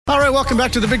All right, welcome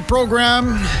back to the big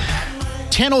program.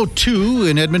 10:02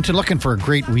 in Edmonton, looking for a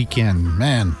great weekend.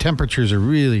 Man, temperatures are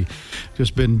really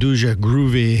just been douja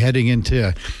groovy heading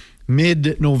into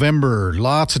mid-November.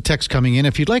 Lots of texts coming in.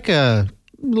 If you'd like a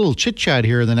little chit-chat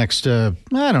here in the next, 10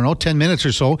 minutes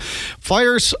or so,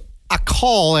 fire us a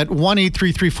call at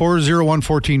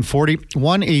 1-833-401-1440,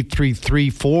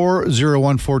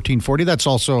 1-833-401-1440. That's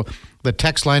also the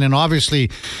text line, and obviously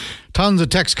tons of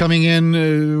texts coming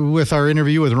in with our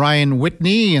interview with Ryan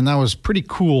Whitney, and that was pretty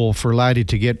cool for Laddie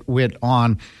to get Whit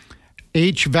on.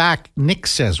 HVAC Nick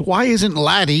says, why isn't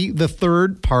Laddie the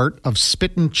third part of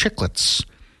Spittin' Chicklets?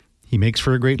 He makes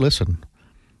for a great listen.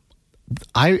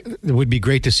 It would be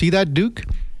great to see that, Duke.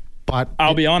 But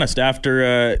I'll be honest,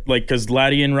 after, because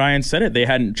Laddie and Ryan said it, they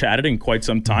hadn't chatted in quite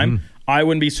some time. Mm-hmm. I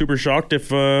wouldn't be super shocked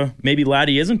if maybe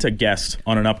Laddie isn't a guest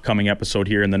on an upcoming episode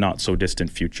here in the not-so-distant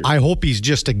future. I hope he's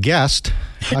just a guest.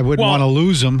 I wouldn't want to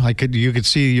lose him. You could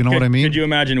see, what I mean? Could you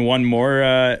imagine one more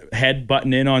head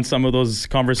button in on some of those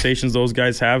conversations those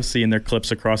guys have, seeing their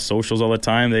clips across socials all the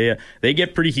time? They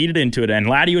get pretty heated into it, and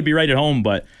Laddie would be right at home,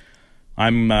 but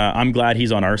I'm glad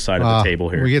he's on our side of the table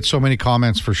here. We get so many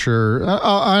comments for sure.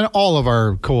 All of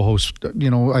our co-hosts,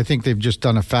 I think they've just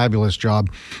done a fabulous job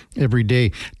every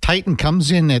day. Titan comes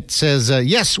in. It says,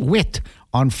 yes, Whit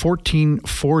on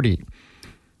 1440.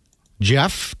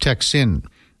 Jeff texts in,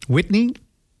 Whitney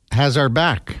has our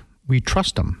back. We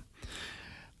trust him.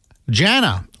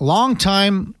 Jana,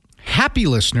 longtime happy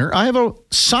listener. I have a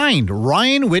signed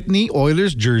Ryan Whitney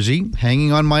Oilers jersey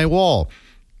hanging on my wall.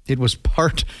 It was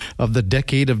part of the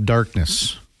decade of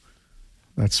darkness.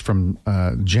 That's from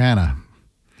Jana.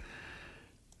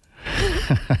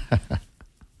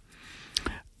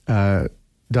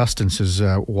 Dustin says,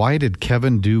 why did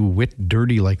Kevin do Whit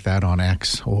dirty like that on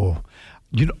X? Oh,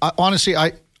 honestly,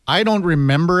 I don't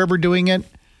remember ever doing it.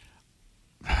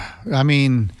 I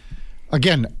mean,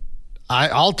 again,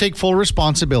 I'll take full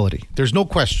responsibility. There's no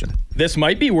question. This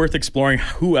might be worth exploring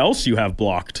who else you have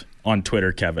blocked on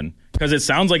Twitter, Kevin. Because it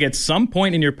sounds like at some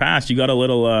point in your past you got a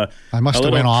little a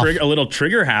little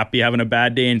trigger happy having a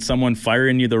bad day and someone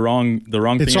firing you the wrong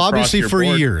thing. It's obviously for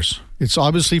years. It's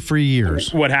obviously for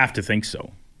years. Would have to think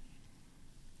so.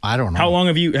 I don't know. How long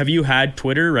have you had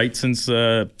Twitter? Right since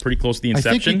pretty close to the inception.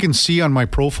 I think you can see on my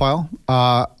profile.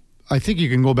 I think you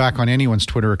can go back on anyone's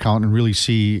Twitter account and really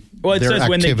see. Well, it their says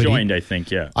activity. When they joined. I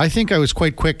think I think I was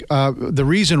quite quick. The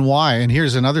reason why, and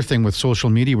here's another thing with social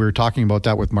media. We were talking about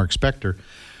that with Mark Spector.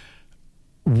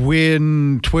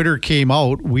 When Twitter came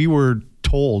out, we were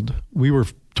told we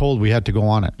had to go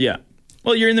on it. Yeah.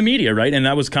 Well, you're in the media, right? And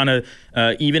that was kind of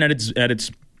even at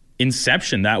its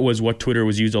inception, that was what Twitter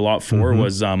was used a lot for. Mm-hmm.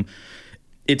 Was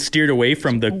it steered away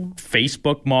from the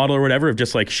Facebook model or whatever of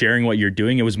just like sharing what you're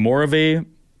doing. It was more of a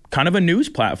kind of a news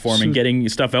platform and getting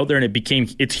stuff out there, and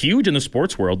it's huge in the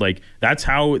sports world. Like that's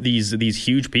how these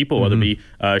huge people, whether it be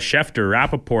Schefter,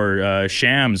 Rappaport,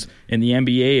 Shams in the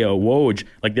NBA, Woj,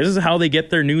 like this is how they get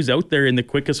their news out there in the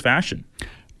quickest fashion.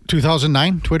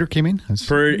 2009, Twitter came in?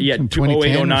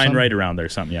 2008-09, right around there,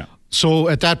 something, yeah. So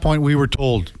at that point, we were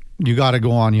told, you got to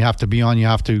go on, you have to be on, you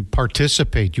have to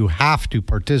participate,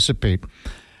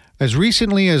 As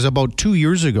recently as about 2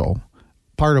 years ago,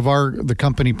 part of the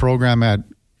company program at,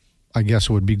 I guess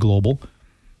it would be Global,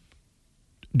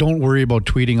 don't worry about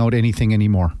tweeting out anything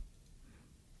anymore.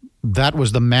 That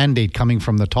was the mandate coming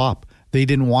from the top. They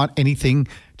didn't want anything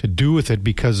to do with it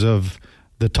because of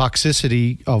the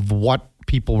toxicity of what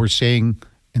people were saying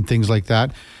and things like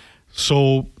that.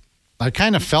 So I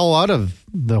kind of fell out of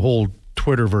the whole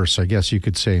Twitterverse, I guess you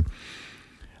could say. A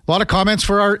lot of comments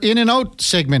for our In and Out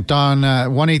segment on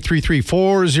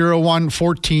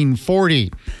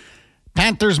 1-833-401-1440.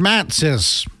 Panthers Matt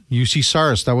says, UC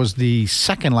Saris, that was the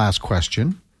second last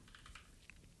question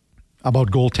about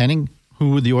goaltending. Who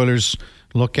would the Oilers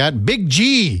look at? Big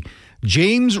G,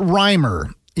 James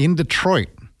Reimer in Detroit.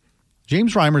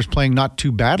 James Reimer's playing not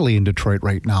too badly in Detroit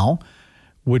right now.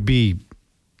 Would be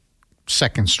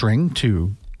second string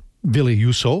to Ville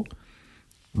Husso.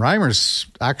 Reimer's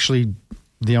actually,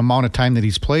 the amount of time that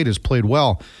he's played, has played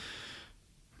well.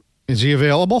 Is he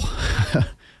available?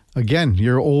 Again,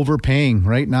 you're overpaying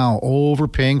right now,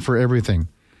 overpaying for everything.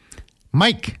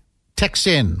 Mike texts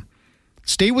in,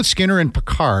 stay with Skinner and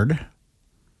Pickard,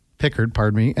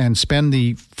 and spend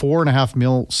the $4.5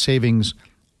 million savings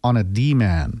on a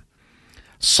D-man.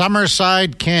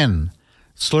 Summerside Ken,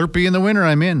 Slurpee in the winter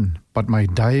I'm in, but my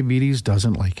diabetes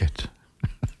doesn't like it.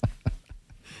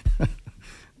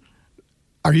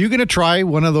 Are you going to try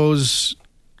one of those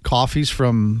coffees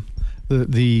from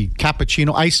the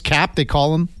cappuccino, iced cap, they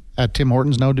call them at Tim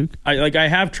Hortons now, Duke? I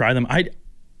have tried them.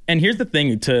 And here's the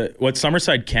thing, to what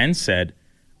Summerside Ken said,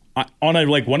 on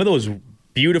one of those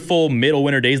beautiful middle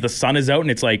winter days, the sun is out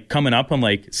and it's like coming up on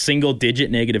like single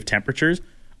digit negative temperatures.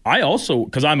 I also,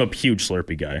 because I'm a huge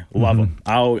Slurpee guy, love them.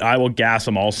 I will gas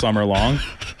them all summer long.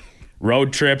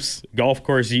 Road trips, golf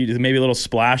course, maybe a little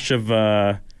splash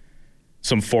of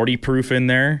some 40 proof in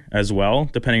there as well,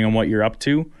 depending on what you're up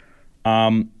to.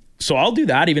 So I'll do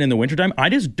that even in the wintertime. I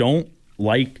just don't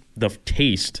like the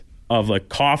taste of like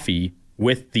coffee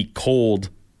with the cold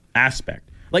aspect.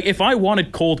 Like if I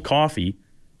wanted cold coffee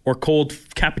or cold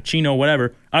cappuccino,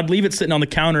 whatever, I'd leave it sitting on the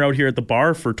counter out here at the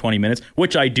bar for 20 minutes,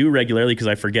 which I do regularly because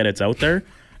I forget it's out there.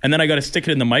 And then I got to stick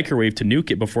it in the microwave to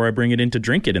nuke it before I bring it in to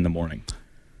drink it in the morning.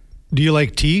 Do you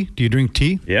like tea? Do you drink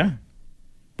tea? Yeah.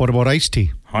 What about iced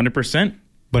tea? 100%.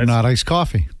 But not iced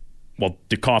coffee. Well,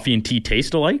 do coffee and tea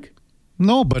taste alike?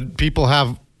 No, but people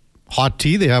have hot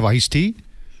tea. They have iced tea.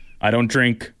 I don't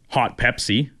drink hot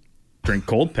Pepsi. Drink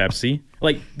cold Pepsi.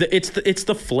 Like it's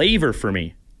the flavor for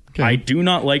me. Okay. I do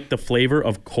not like the flavor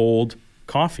of cold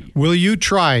coffee. Will you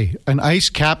try an ice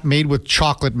cap made with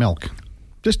chocolate milk?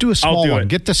 Just do a small one.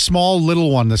 Get the small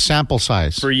little one, the sample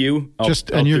size. For you?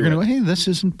 And you're going to go, hey, this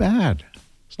isn't bad.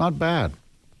 It's not bad.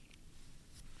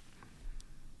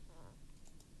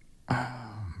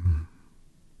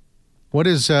 What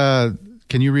is, can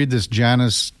you read this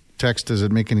Jana's text? Does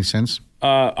it make any sense?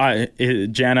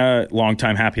 Jana,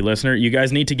 longtime happy listener, you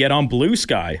guys need to get on Blue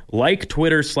Sky, like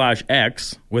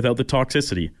Twitter/X without the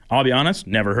toxicity. I'll be honest,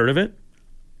 never heard of it.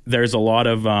 There's a lot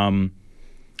of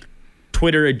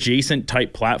Twitter adjacent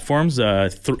type platforms.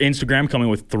 Instagram coming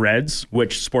with Threads,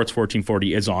 which Sports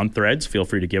 1440 is on Threads. Feel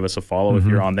free to give us a follow if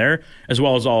you're on there, as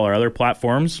well as all our other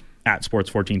platforms at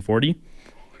Sports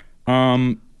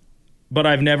 1440. But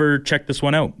I've never checked this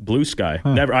one out. Blue Sky.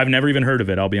 I've never even heard of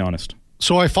it, I'll be honest.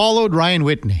 So I followed Ryan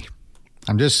Whitney.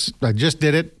 I just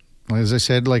did it, as I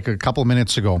said, like a couple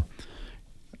minutes ago.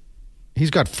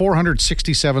 He's got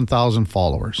 467,000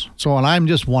 followers. And I'm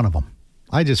just one of them.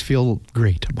 I just feel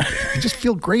great about it. I just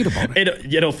feel great about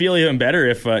it. It'll feel even better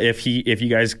if you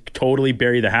guys totally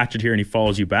bury the hatchet here and he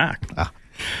follows you back.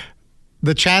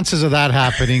 The chances of that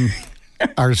happening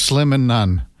are slim and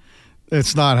none.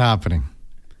 It's not happening.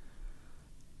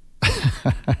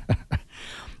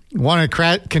 Want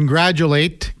to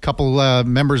congratulate a couple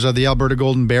members of the Alberta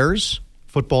Golden Bears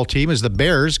football team as the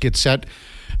Bears get set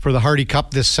for the Hardy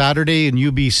Cup this Saturday in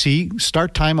UBC.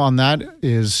 Start time on that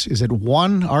is it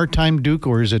 1 our time, Duke,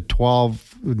 or is it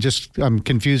 12? I'm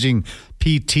confusing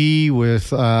PT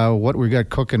with what we got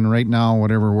cooking right now,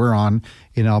 whatever we're on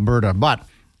in Alberta. But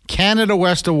Canada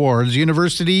West Awards,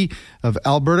 University of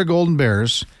Alberta Golden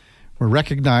Bears were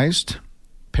recognized.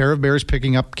 Pair of Bears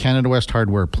picking up Canada West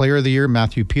Hardware. Player of the Year,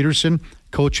 Matthew Peterson.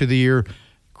 Coach of the Year,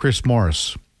 Chris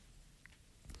Morris.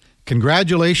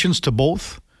 Congratulations to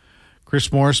both. Chris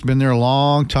Morris been there a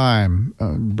long time.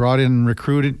 Brought in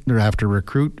recruit after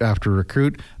recruit.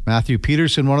 Matthew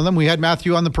Peterson, one of them. We had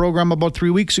Matthew on the program about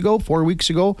 4 weeks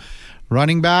ago.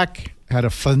 Running back, had a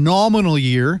phenomenal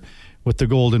year with the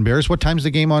Golden Bears. What time's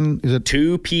the game on? Is it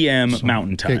 2 p.m.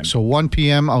 Mountain Time? Okay, so 1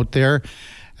 p.m. out there.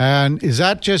 And is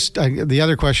that just the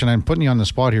other question? I'm putting you on the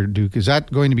spot here, Duke. Is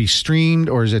that going to be streamed,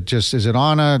 or is it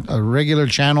on a regular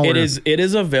channel? It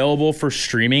is available for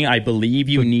streaming. I believe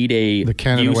you need a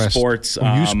Canada West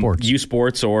U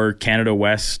Sports or Canada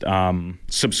West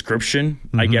subscription,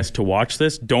 I guess, to watch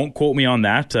this. Don't quote me on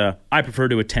that. I prefer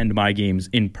to attend my games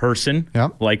in person,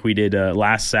 like we did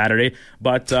last Saturday.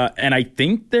 But and I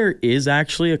think there is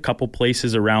actually a couple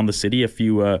places around the city, a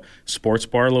few sports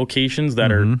bar locations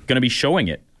that are going to be showing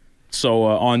it. So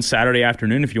on Saturday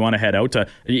afternoon, if you want to head out to,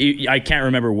 I can't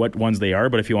remember what ones they are,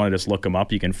 but if you want to just look them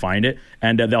up, you can find it.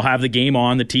 And they'll have the game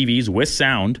on the TVs with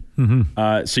sound,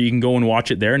 so you can go and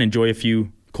watch it there and enjoy a few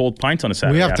cold pints on a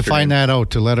Saturday afternoon. We have to find that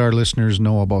out to let our listeners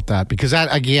know about that. Because that,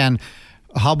 again,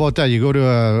 how about that? You go to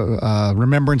a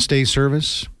Remembrance Day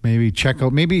service, maybe check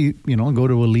out, go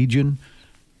to a Legion,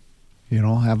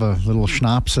 have a little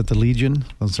schnapps at the Legion.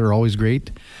 Those are always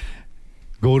great.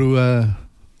 Go to a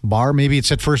bar, maybe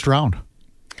it's at First Round.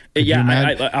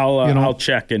 I'll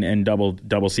check and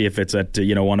double see if it's at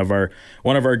one of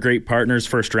our great partners,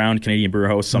 First Round, Canadian Brew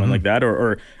House, something like that.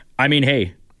 Or I mean,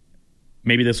 hey,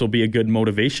 maybe this will be a good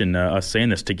motivation, us saying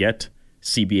this, to get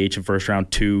CBH and First Round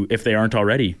to, if they aren't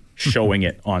already, showing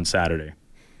it on Saturday.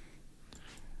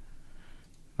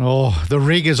 Oh, the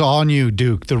rig is on you,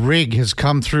 Duke. The rig has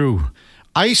come through.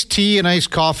 Iced tea and iced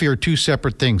coffee are two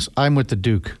separate things. I'm with the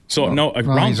Duke. So,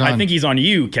 wrong. I think he's on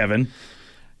you, Kevin.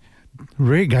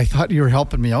 Rig, I thought you were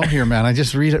helping me out here, man. I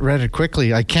just read it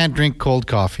quickly. I can't drink cold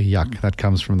coffee. Yuck, that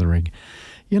comes from the rig.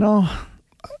 I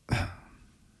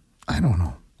don't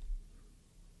know.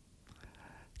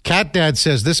 Cat Dad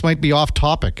says this might be off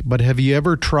topic, but have you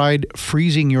ever tried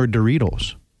freezing your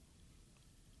Doritos?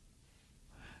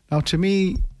 Now, to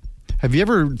me, have you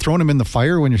ever thrown them in the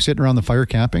fire when you're sitting around the fire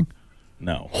camping?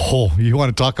 No. Oh, you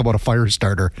want to talk about a fire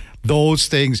starter. Those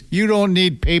things, you don't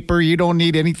need paper. You don't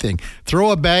need anything.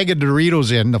 Throw a bag of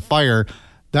Doritos in the fire.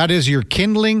 That is your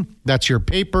kindling. That's your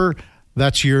paper.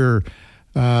 That's your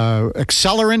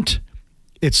accelerant.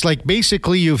 It's like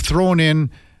basically you've thrown in,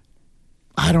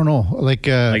 I don't know, like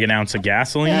an ounce of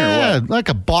gasoline or what? Like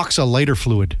a box of lighter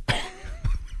fluid.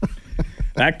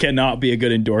 That cannot be a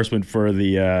good endorsement for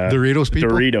the Doritos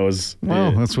people? Doritos.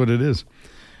 Well, that's what it is.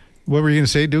 What were you going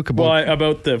to say, Duke?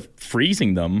 About the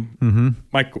freezing them. Mm-hmm.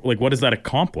 Like, what does that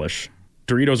accomplish?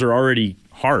 Doritos are already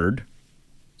hard,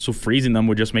 so freezing them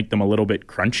would just make them a little bit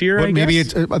crunchier. But I maybe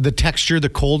guess. It's the texture, the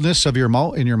coldness of your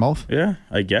mouth in your mouth. Yeah,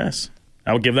 I guess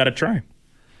I'll give that a try.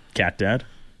 Cat Dad.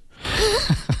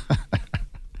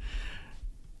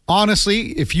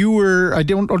 Honestly, if you were, I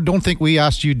don't think we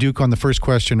asked you, Duke, on the first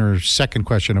question or second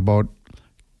question about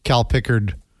Cal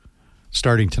Pickard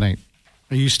starting tonight.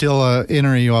 Are you still in or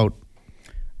are you out?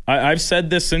 I've said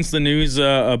this since the news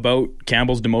about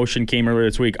Campbell's demotion came earlier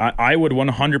this week. I would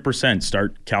 100%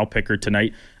 start Cal Pickard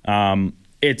tonight.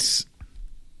 It's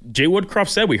Jay Woodcroft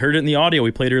said, we heard it in the audio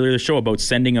we played earlier in the show about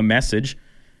sending a message.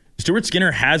 Stuart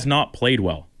Skinner has not played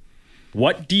well.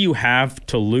 What do you have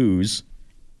to lose?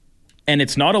 And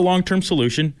it's not a long-term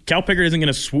solution. Cal Pickard isn't going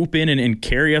to swoop in and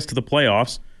carry us to the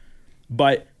playoffs,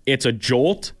 but it's a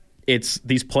jolt. It's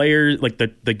these players, like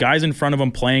the guys in front of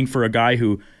him playing for a guy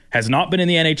who has not been in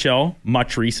the NHL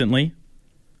much recently,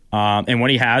 and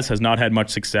when he has not had much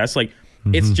success. Like,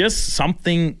 It's just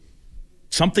something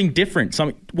different.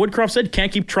 Woodcroft said,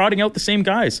 can't keep trotting out the same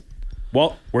guys.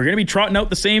 Well, we're going to be trotting out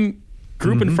the same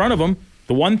group in front of them.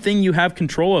 The one thing you have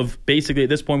control of, basically, at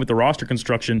this point with the roster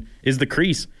construction is the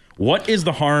crease. What is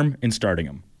the harm in starting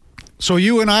him? So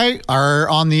you and I are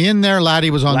on the in there.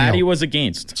 Laddie was on the out. Laddie was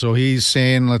against. So he's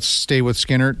saying let's stay with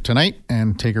Skinner tonight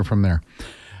and take her from there.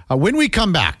 When we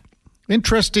come back,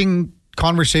 interesting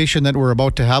conversation that we're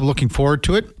about to have. Looking forward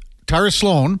to it. Tara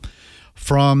Sloan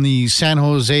from the San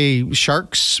Jose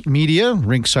Sharks media,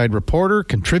 rinkside reporter,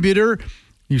 contributor,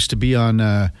 used to be on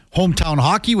Hometown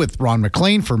Hockey with Ron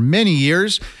McLean for many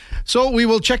years. So we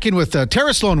will check in with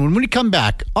Tara Sloan when we come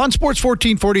back on Sports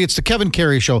 1440. It's the Kevin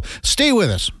Carey Show. Stay with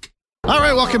us. All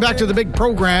right, welcome back to the big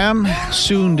program.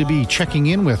 Soon to be checking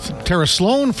in with Tara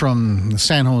Sloan from the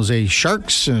San Jose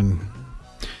Sharks and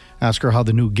ask her how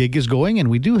the new gig is going. And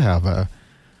we do have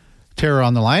Tara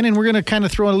on the line, and we're going to kind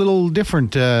of throw a little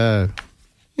different, this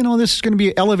is going to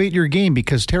be Elevate Your Game,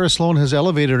 because Tara Sloan has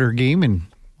elevated her game in,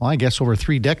 I guess, over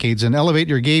 3 decades. And Elevate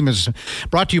Your Game is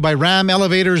brought to you by Ram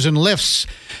Elevators and Lifts.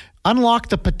 Unlock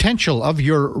the potential of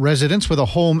your residence with a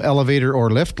home elevator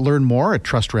or lift. Learn more at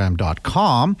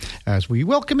trustram.com as we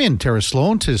welcome in Tara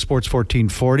Sloan to Sports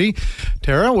 1440.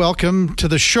 Tara, welcome to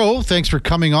the show. Thanks for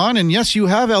coming on. And yes, you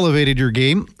have elevated your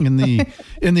game in the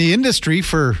in the industry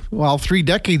for 3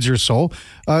 decades or so.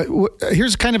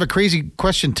 Here's kind of a crazy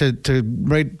question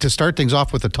to start things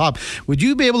off with the top. Would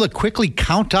you be able to quickly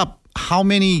count up how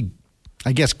many,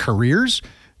 I guess,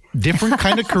 different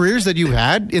kind of careers that you've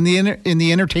had in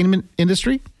the entertainment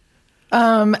industry?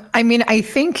 I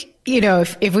think,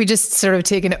 if we just sort of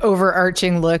take an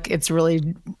overarching look, it's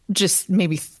really just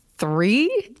maybe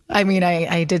 3.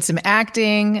 I did some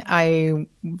acting, I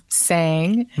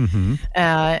sang,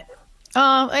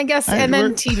 I guess, and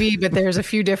then TV, but there's a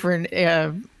few different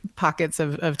pockets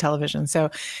of television.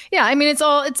 So yeah, it's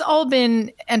all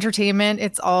been entertainment.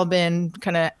 It's all been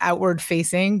kind of outward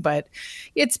facing, but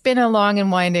it's been a long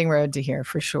and winding road to here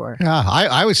for sure. Yeah,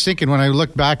 I was thinking when I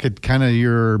looked back at kind of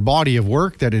your body of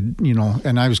work that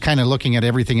and I was kind of looking at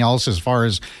everything else as far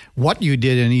as what you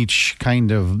did in each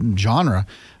kind of genre,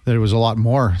 that it was a lot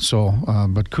more. So,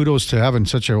 but kudos to having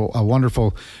such a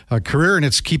wonderful career, and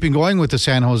it's keeping going with the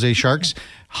San Jose Sharks.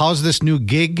 How's this new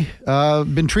gig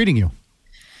been treating you?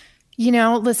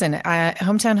 Listen,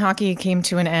 Hometown Hockey came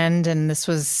to an end, and this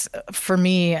was, for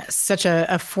me, such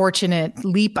a fortunate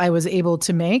leap I was able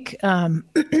to make.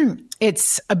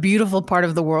 It's a beautiful part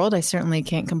of the world. I certainly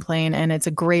can't complain, and it's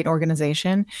a great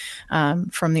organization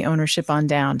from the ownership on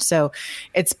down. So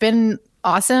it's been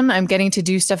awesome. I'm getting to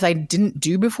do stuff I didn't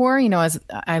do before. As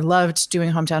I loved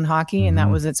doing Hometown Hockey, and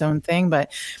that was its own thing.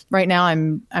 But right now,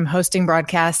 I'm hosting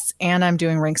broadcasts and I'm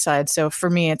doing rinkside. So for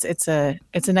me, it's a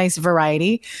nice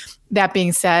variety. That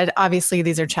being said, obviously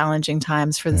these are challenging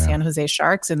times for the San Jose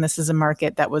Sharks, and this is a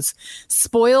market that was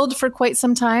spoiled for quite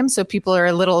some time. So people are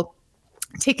a little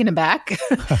taken aback.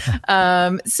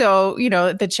 So,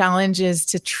 the challenge is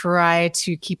to try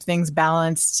to keep things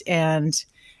balanced and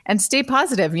stay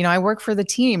positive. I work for the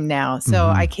team now, so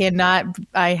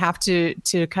I have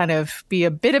to kind of be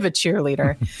a bit of a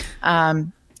cheerleader.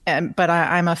 But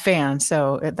I'm a fan,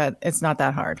 so it's not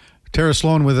that hard. Tara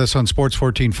Sloan with us on Sports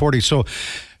 1440. So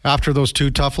after those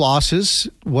 2 tough losses,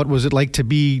 what was it like to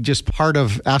be just part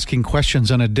of asking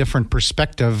questions on a different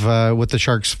perspective with the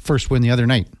Sharks' first win the other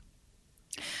night?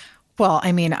 Well,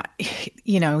 I mean,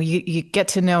 you get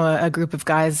to know a group of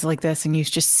guys like this, and you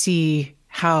just see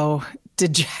how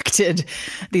dejected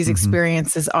these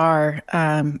experiences are.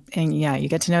 And yeah, you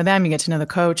get to know them, you get to know the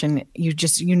coach, and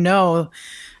you know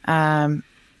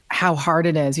how hard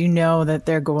it is. You know that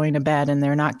they're going to bed and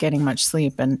they're not getting much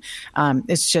sleep. And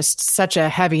it's just such a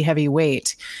heavy, heavy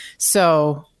weight.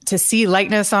 So to see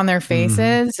lightness on their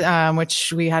faces,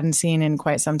 which we hadn't seen in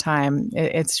quite some time,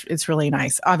 it's really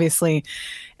nice. Obviously,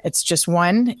 it's just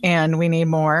one and we need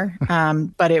more.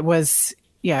 But it was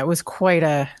quite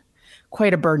a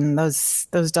burden.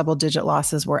 Those double-digit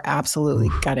losses were absolutely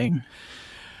gutting.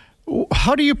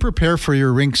 How do you prepare for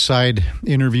your rinkside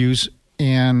interviews?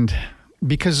 And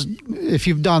because if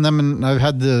you've done them, and I've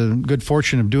had the good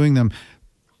fortune of doing them,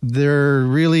 they're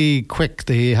really quick.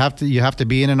 You have to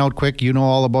be in and out quick. You know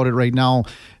all about it right now.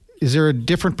 Is there a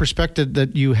different perspective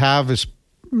that you have as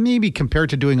maybe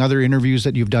compared to doing other interviews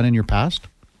that you've done in your past?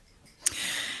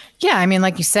 Yeah, I mean,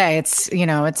 like you say,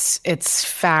 it's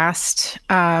fast.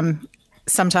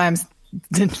 Sometimes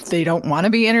they don't want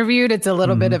to be interviewed. It's a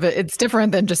little bit of it's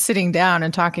different than just sitting down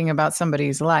and talking about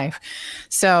somebody's life.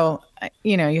 So,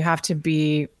 you have to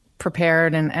be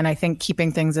prepared and I think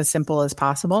keeping things as simple as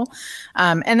possible.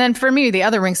 And then for me, the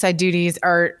other rinkside duties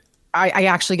are, I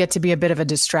actually get to be a bit of a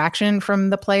distraction from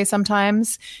the play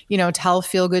sometimes, tell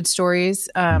feel good stories.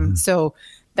 So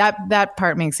that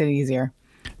part makes it easier.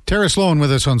 Tara Sloan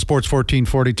with us on Sports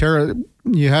 1440. Tara,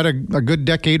 you had a good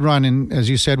decade run, in, as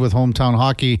you said, with hometown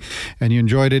hockey, and you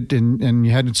enjoyed it, and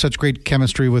you had such great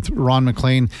chemistry with Ron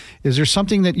MacLean. Is there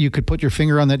something that you could put your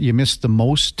finger on that you missed the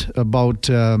most about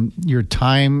your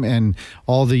time and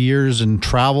all the years and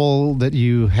travel that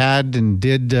you had and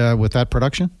did with that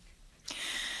production?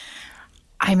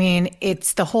 I mean,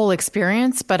 it's the whole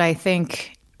experience, but I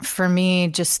think for me,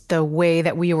 just the way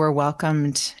that we were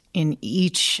welcomed in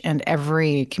each and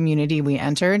every community we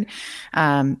entered,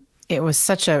 it was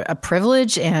such a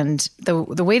privilege, and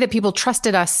the way that people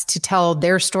trusted us to tell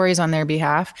their stories on their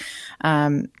behalf,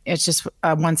 it's just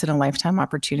a once in a lifetime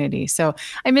opportunity. So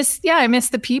I miss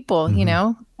the people.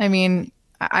 I mean,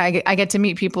 I get to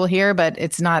meet people here, but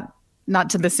it's not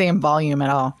to the same volume at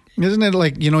all. Isn't it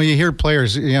like, you hear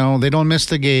players, they don't miss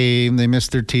the game, they miss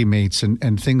their teammates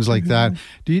and things like that.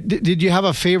 Did you have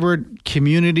a favorite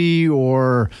community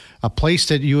or a place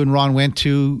that you and Ron went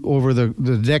to over the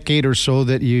decade or so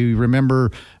that you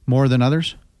remember more than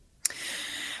others?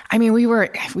 I mean, we were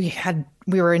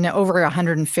in over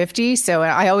 150. So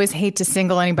I always hate to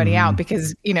single anybody out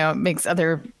because, it makes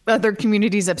other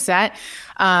communities upset.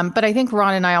 But I think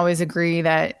Ron and I always agree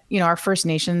that, our First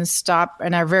Nations stop,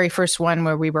 and our very first one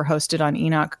where we were hosted on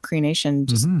Enoch Cree Nation,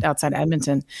 just outside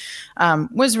Edmonton,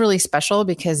 was really special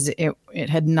because it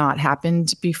had not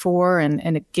happened before,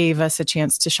 and it gave us a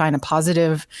chance to shine a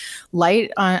positive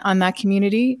light on that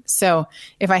community. So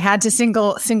if I had to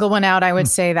single one out, I would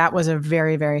say that was a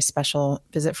very, very special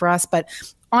visit for us. But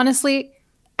honestly,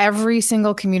 every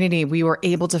single community, we were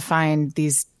able to find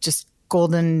these just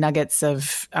golden nuggets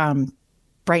of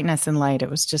brightness and light. It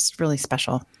was just really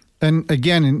special. And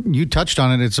again, you touched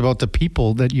on it, it's about the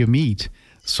people that you meet.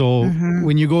 So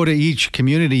when you go to each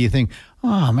community, you think,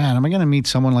 oh man, am I going to meet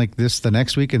someone like this the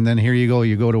next week? And then here you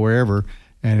go to wherever,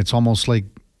 and it's almost like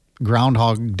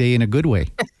Groundhog Day in a good way.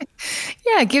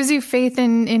 Yeah, it gives you faith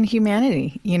in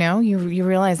humanity. You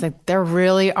realize that there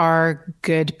really are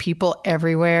good people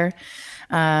everywhere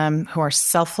who are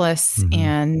selfless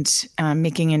and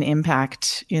making an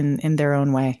impact in their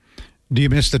own way. Do you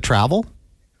miss the travel?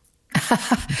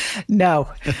 No,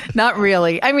 not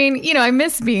really. I mean, I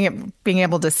miss being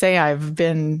able to say I've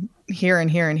been here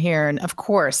and here and here. And of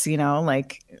course,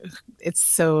 it's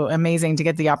so amazing to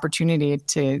get the opportunity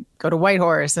to go to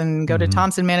Whitehorse and go to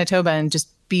Thompson, Manitoba, and just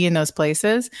be in those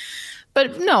places.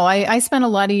 But no, I spent a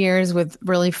lot of years with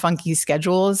really funky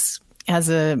schedules as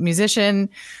a musician,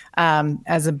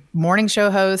 as a morning show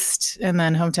host, and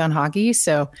then hometown hockey.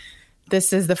 So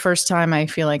this is the first time I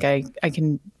feel like I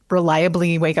can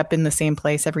reliably wake up in the same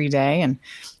place every day. And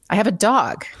I have a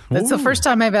dog. That's the first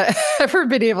time I've ever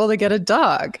been able to get a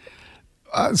dog.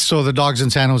 So the dog's in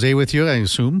San Jose with you, I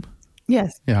assume?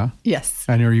 Yes. Yeah. Yes.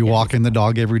 And are you walking the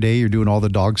dog every day? You're doing all the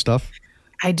dog stuff?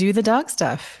 I do the dog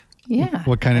stuff. Yeah.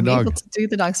 What kind of I'm dog? able to do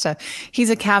the dog stuff. He's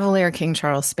a Cavalier King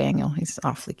Charles Spaniel. He's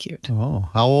awfully cute. Oh,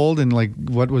 how old and like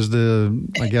what was the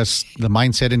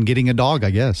mindset in getting a dog,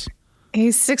 I guess?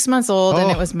 He's 6 months old,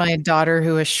 and it was my daughter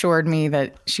who assured me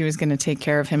that she was going to take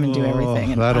care of him and do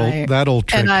everything. And that old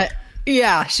trick.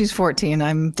 Yeah, she's 14.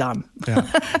 I'm dumb. Yeah.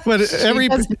 But she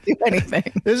doesn't do anything.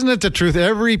 Isn't it the truth?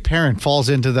 Every parent falls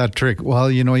into that trick. Well,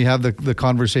 you have the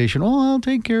conversation. Oh, I'll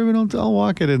take care of it. I'll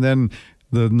walk it. And then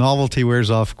the novelty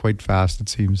wears off quite fast, it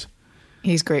seems.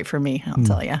 He's great for me, I'll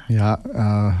tell you. Yeah.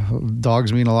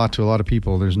 Dogs mean a lot to a lot of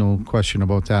people. There's no question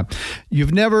about that.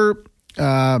 You've never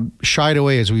shied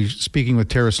away, as we speaking with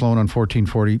Tara Sloan on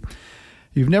 1440.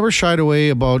 You've never shied away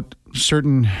about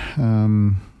certain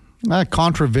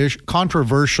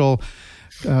controversial,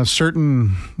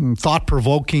 certain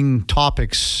thought-provoking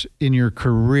topics in your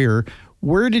career.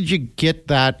 Where did you get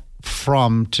that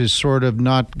from to sort of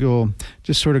not go,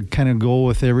 just sort of kind of go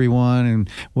with everyone and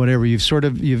whatever?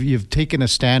 You've taken a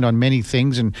stand on many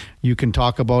things, and you can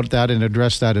talk about that and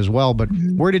address that as well. But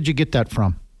where did you get that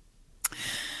from?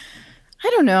 I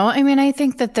don't know. I mean, I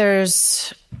think that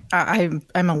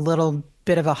I'm a little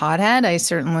bit of a hothead. I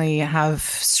certainly have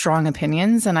strong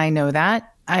opinions, and I know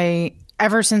that.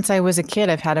 Ever since I was a kid,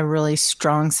 I've had a really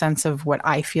strong sense of what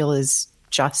I feel is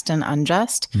just and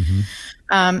unjust.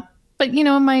 Mm-hmm. But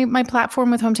my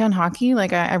platform with Hometown Hockey,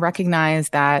 like I recognize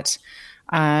that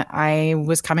I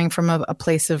was coming from a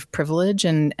place of privilege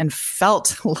and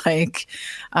felt like,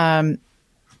 I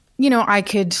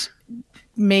could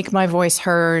make my voice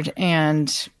heard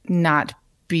and not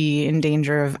be in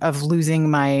danger of losing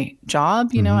my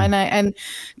job, mm-hmm. and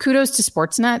kudos to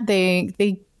Sportsnet.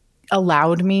 They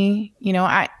allowed me,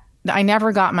 I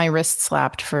never got my wrist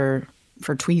slapped for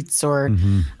tweets or,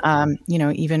 mm-hmm.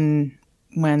 Even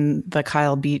when the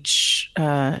Kyle Beach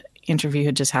interview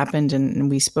had just happened and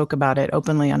we spoke about it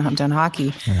openly on Hometown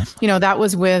Hockey, yeah. That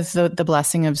was with the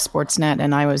blessing of Sportsnet,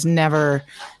 and I was never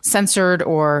censored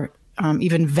or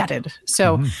even vetted.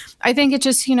 So mm-hmm. I think it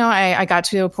just, I got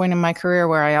to a point in my career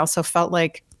where I also felt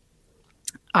like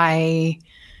I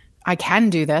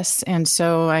can do this. And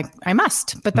so I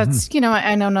must, but that's, mm-hmm.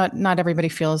 I know not everybody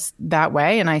feels that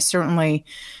way. And I certainly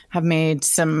have made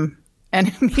some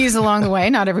enemies along the way.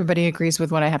 Not everybody agrees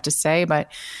with what I have to say,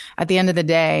 but at the end of the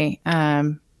day,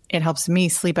 it helps me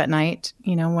sleep at night,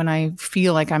 when I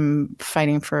feel like I'm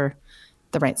fighting for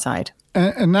the right side.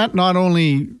 And that not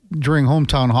only during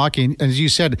Hometown Hockey, as you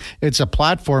said, it's a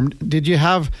platform. Did you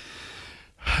have,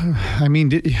 how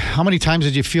many times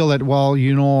did you feel that,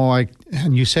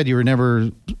 and you said you were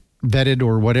never vetted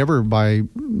or whatever by,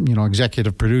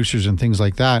 executive producers and things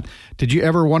like that. Did you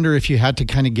ever wonder if you had to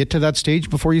kind of get to that stage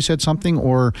before you said something,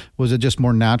 or was it just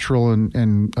more natural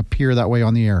and appear that way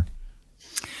on the air?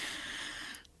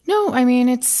 No,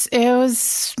 it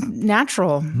was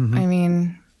natural.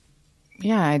 Mm-hmm.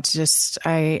 Yeah, it's just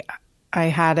I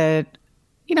had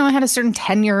I had a certain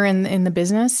tenure in the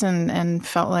business and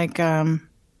felt like people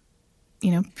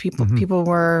mm-hmm. people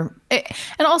were,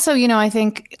 and also I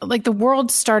think like the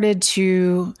world started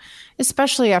to,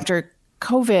 especially after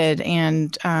COVID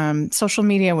and social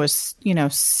media was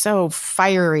so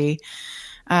fiery.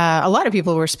 A lot of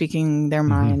people were speaking their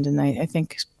mind, mm-hmm. and I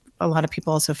think a lot of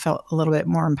people also felt a little bit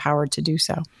more empowered to do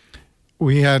so.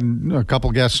 We had a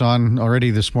couple guests on already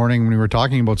this morning when we were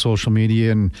talking about social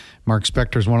media, and Mark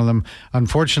Spector is one of them.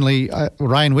 Unfortunately,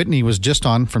 Ryan Whitney was just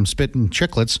on from Spit and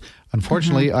Chicklets.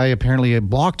 Unfortunately, mm-hmm. I apparently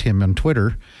blocked him on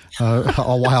Twitter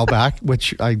a while back,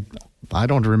 which I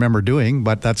don't remember doing,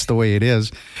 but that's the way it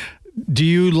is. Do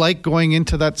you like going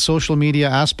into that social media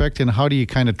aspect, and how do you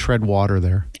kind of tread water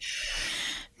there?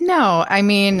 No,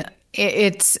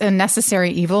 it's a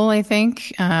necessary evil, I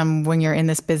think. When you're in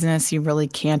this business, you really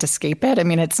can't escape it.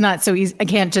 It's not so easy. I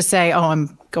can't just say, oh,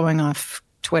 I'm going off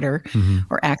Twitter mm-hmm.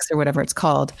 or X or whatever it's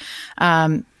called.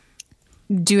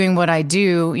 Doing what I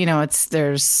do,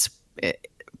 there's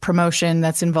promotion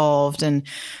that's involved, and,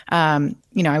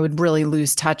 I would really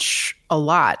lose touch a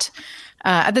lot.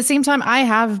 At the same time, I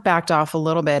have backed off a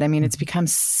little bit. It's become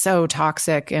so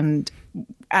toxic, and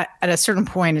at a certain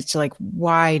point, it's like,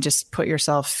 why just put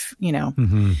yourself,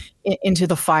 mm-hmm. into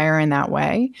the fire in that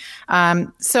way?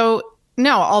 So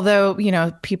no,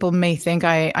 although, people may think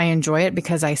I enjoy it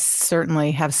because I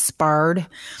certainly have sparred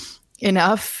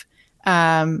enough.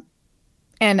 And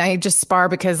I just spar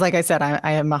because, like I said,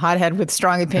 I am a hothead with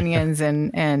strong opinions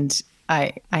and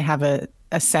I have a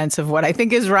sense of what I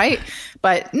think is right.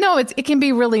 But no, it can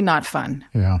be really not fun.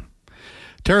 Yeah.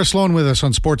 Tara Sloan with us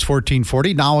on Sports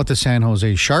 1440, now with the San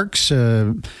Jose Sharks.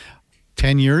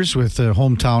 10 years with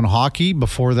hometown hockey.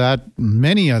 Before that,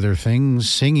 many other things,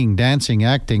 singing, dancing,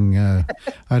 acting.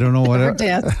 I don't know what.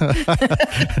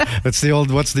 What's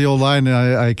the old line?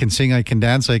 I can sing, I can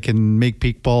dance, I can make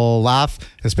people laugh,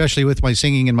 especially with my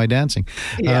singing and my dancing.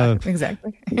 Yeah,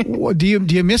 exactly. Do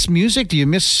you miss music? Do you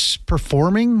miss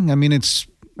performing? I mean, it's,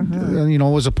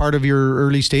 was a part of your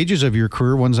early stages of your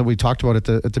career, ones that we talked about at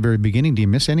the very beginning. Do you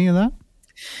miss any of that?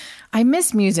 I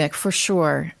miss music for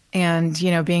sure. And,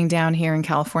 being down here in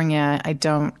California, I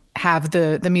don't have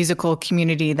the musical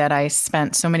community that I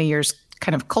spent so many years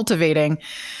kind of cultivating,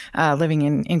 living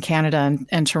in Canada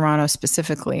and Toronto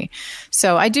specifically.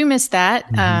 So I do miss that.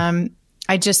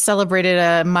 I just celebrated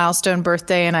a milestone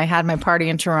birthday and I had my party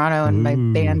in Toronto and my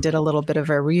band did a little bit of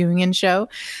a reunion show.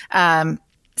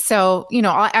 So,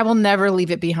 I will never leave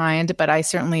it behind, but I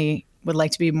certainly would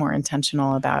like to be more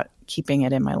intentional about keeping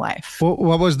it in my life.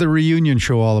 What was the reunion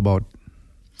show all about?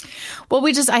 Well,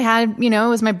 I had, it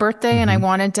was my birthday and I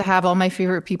wanted to have all my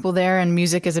favorite people there, and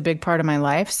music is a big part of my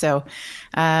life. So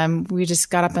we just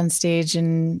got up on stage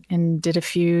and did a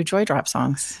few Joy Drop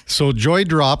songs. So Joy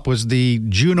Drop was the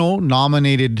Juno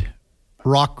nominated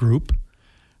rock group.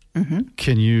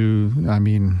 Can you,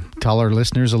 tell our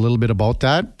listeners a little bit about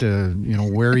that?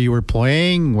 Where you were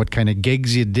playing, what kind of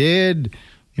gigs you did,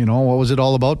 what was it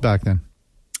all about back then?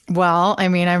 Well,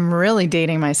 I'm really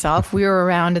dating myself. We were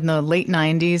around in the late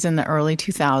 90s and the early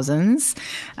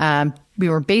 2000s. We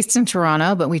were based in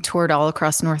Toronto, but we toured all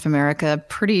across North America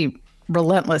pretty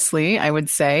relentlessly, I would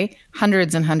say.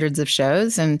 Hundreds and hundreds of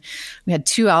shows. And we had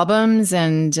 2 albums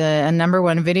and a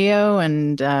 #1 video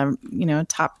and,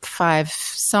 top 5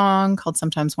 song called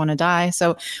Sometimes Wanna Die.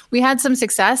 So we had some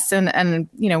success and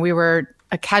we were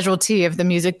a casualty of the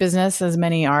music business, as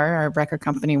many are. Our record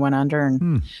company went under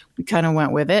and we kind of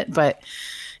went with it. But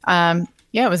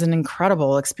it was an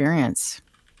incredible experience.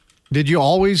 Did you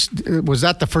always, was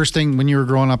that the first thing when you were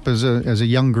growing up as a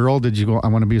young girl? Did you go, I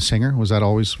want to be a singer? Was that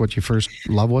always what your first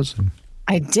love was?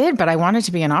 I did, but I wanted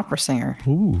to be an opera singer.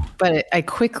 Ooh. But I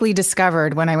quickly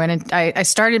discovered when I went in, I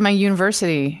started my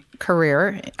university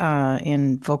career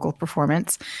in vocal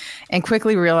performance and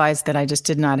quickly realized that I just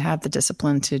did not have the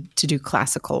discipline to do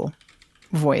classical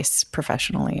voice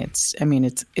professionally. It's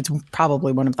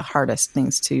probably one of the hardest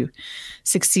things to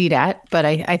succeed at, but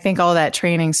I think all that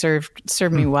training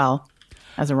served me well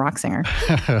as a rock singer.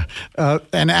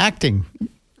 And acting.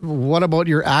 What about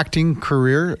your acting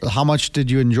career? How much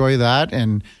did you enjoy that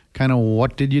and kind of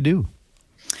what did you do?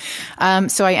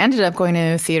 So I ended up going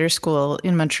to theater school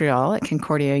in Montreal at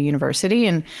Concordia University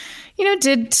and,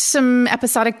 did some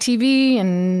episodic TV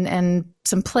and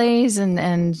some plays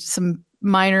and some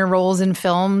minor roles in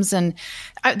films. And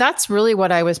that's really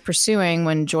what I was pursuing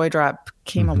when Joy Drop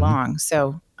came along.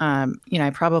 So,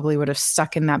 I probably would have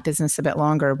stuck in that business a bit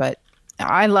longer, but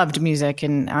I loved music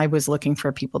and I was looking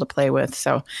for people to play with.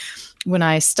 So when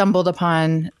I stumbled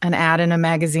upon an ad in a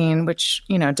magazine, which,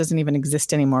 it doesn't even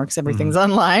exist anymore because everything's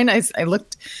online. I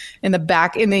looked in the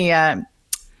back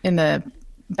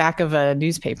of a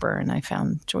newspaper and I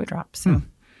found Joy Drop. So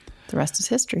the rest is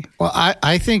history. Well,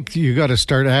 I think you got to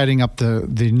start adding up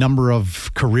the number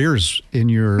of careers in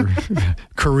your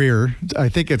career. I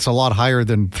think it's a lot higher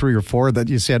than 3 or 4 that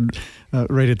you said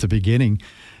right at the beginning.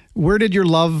 Where did your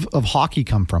love of hockey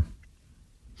come from?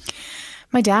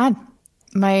 My dad.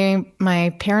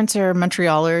 My parents are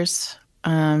Montrealers,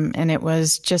 and it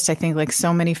was just, I think, like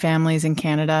so many families in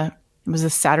Canada, it was a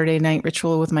Saturday night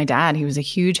ritual with my dad. He was a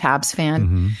huge Habs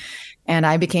fan, and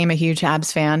I became a huge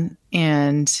Habs fan.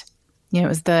 And it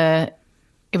was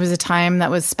a time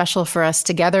that was special for us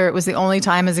together. It was the only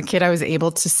time as a kid I was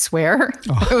able to swear.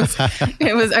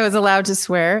 I was allowed to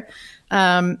swear.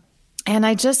 And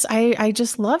I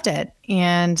just loved it.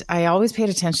 And I always paid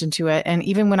attention to it. And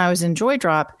even when I was in Joy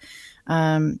Drop,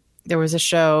 there was a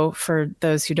show, for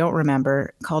those who don't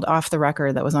remember, called Off the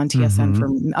Record that was on TSN for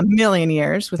a million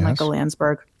years with Michael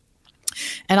Landsberg.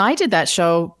 And I did that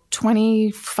show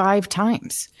 25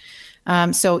 times.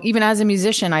 So even as a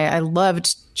musician, I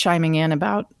loved chiming in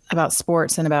about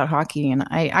sports and about hockey. And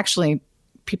I actually,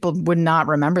 people would not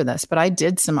remember this, but I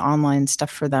did some online stuff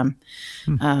for them.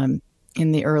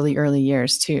 In the early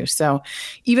years too. So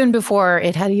even before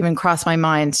it had even crossed my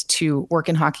mind to work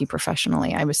in hockey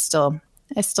professionally, I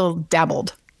still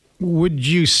dabbled. Would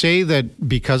you say that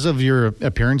because of your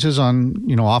appearances on,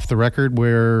 Off the Record,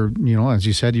 where, as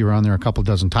you said, you were on there a couple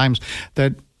dozen times,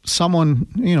 that someone,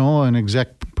 an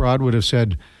exec prod would have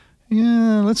said,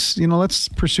 yeah, let's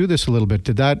pursue this a little bit.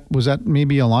 Was that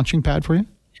maybe a launching pad for you?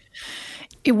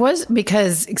 It was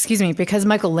because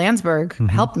Michael Landsberg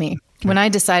helped me. When I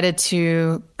decided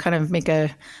to kind of make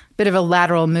a bit of a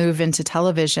lateral move into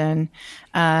television,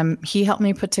 he helped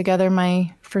me put together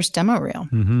my first demo reel.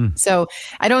 So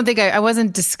I don't think I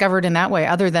wasn't discovered in that way,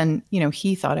 other than,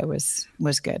 he thought it was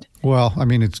good. Well, I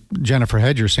mean, it's Jennifer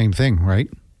Hedger, same thing, right?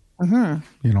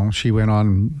 She went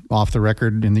on off the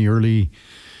record in the early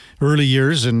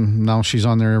years, and now she's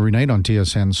on there every night on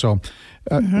TSN. So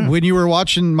when you were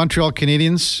watching Montreal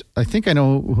Canadiens, I think I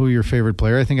know who your favorite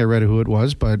player. I think I read who it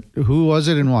was, but who was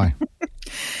it and why?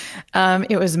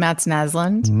 It was Mats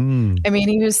Naslund. I mean,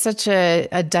 he was such a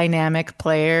dynamic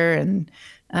player, and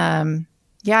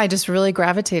I just really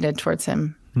gravitated towards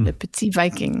him. The Petit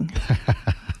Viking.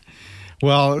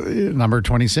 Well, number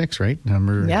 26, right?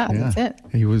 That's it.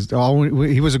 He was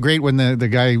a great when the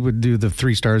guy would do the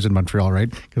 3 stars in Montreal, right?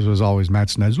 Because it was always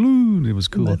Mats Naslund. It was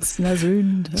cool. Mats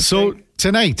Naslund. So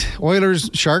tonight, Oilers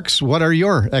Sharks. What are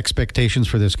your expectations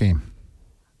for this game?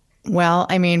 Well,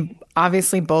 I mean,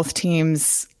 obviously both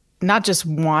teams not just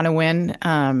want to win,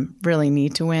 really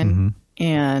need to win,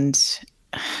 and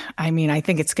I mean, I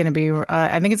think it's going to be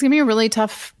a really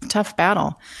tough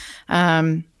battle.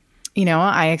 I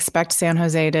expect San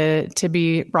Jose to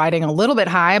be riding a little bit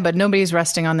high, but nobody's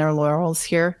resting on their laurels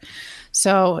here.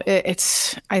 So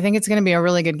I think it's going to be a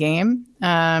really good game.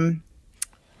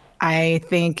 I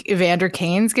think Evander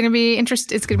Kane's going to be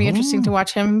interesting. It's going to be interesting to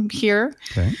watch him here,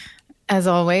 as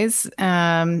always.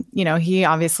 He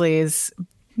obviously is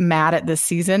mad at this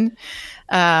season.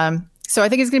 So I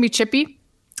think it's going to be chippy.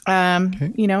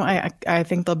 I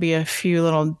think there'll be a few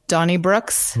little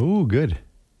Donnybrooks. Ooh, good.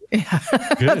 Yeah,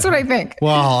 that's what I think.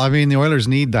 Well, I mean, the Oilers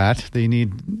need that. They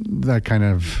need that kind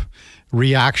of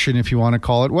reaction, if you want to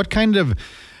call it. What kind of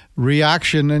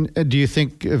reaction do you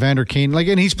think Evander Kane,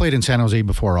 and he's played in San Jose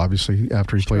before, obviously,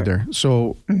 after he played there.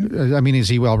 So, I mean, is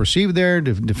he well received there?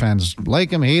 Do fans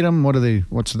like him, hate him?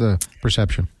 What's the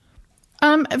perception?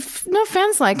 No,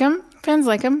 fans like him.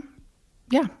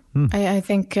 Yeah. I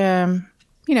think,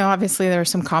 obviously there are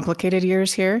some complicated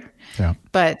years here. Yeah.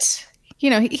 But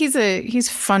he's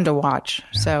fun to watch.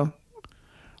 Yeah. So,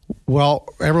 well,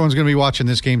 everyone's going to be watching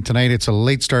this game tonight. It's a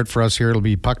late start for us here. It'll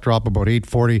be puck drop about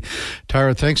 8:40.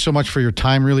 Tara, thanks so much for your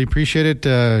time. Really appreciate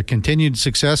it. Continued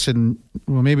success, and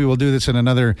maybe we'll do this in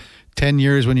another 10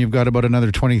 years when you've got about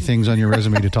another 20 things on your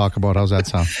resume to talk about. How's that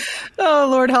sound? Oh,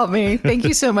 Lord help me. Thank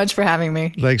you so much for having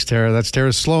me. Thanks, Tara. That's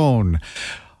Tara Sloan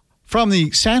from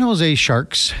the San Jose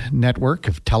Sharks network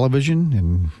of television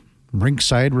and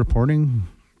rinkside reporting,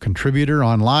 contributor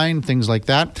online, things like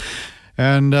that.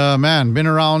 And been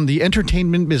around the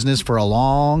entertainment business for a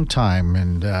long time.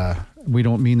 And we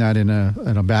don't mean that in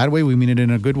a bad way. We mean it in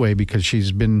a good way, because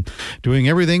she's been doing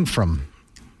everything from,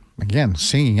 again,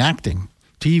 singing, acting,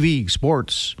 TV,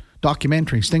 sports,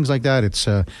 documentaries, things like that. It's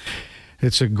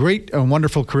a great and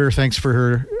wonderful career. Thanks for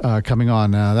her coming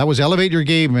on. That was Elevate Your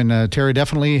Game, and Terry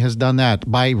definitely has done that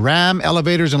by Ram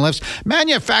Elevators and Lifts,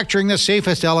 manufacturing the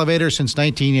safest elevator since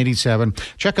 1987.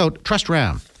 Check out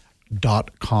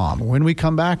trustram.com. When we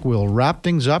come back, we'll wrap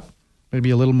things up. Maybe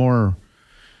a little more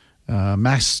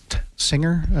Masked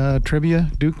Singer trivia.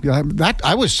 Duke,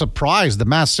 I was surprised the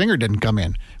Masked Singer didn't come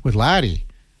in with Laddie.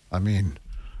 I mean,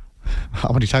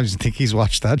 how many times do you think he's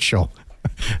watched that show?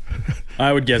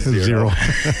 I would guess zero.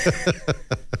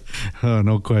 Oh,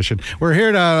 no question.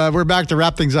 We're back to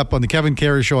wrap things up on the Kevin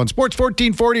Karius Show on Sports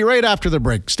 1440 right after the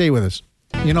break. Stay with us.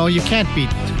 You can't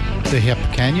beat the hip,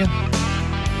 can you?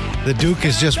 The Duke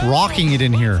is just rocking it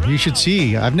in here. You should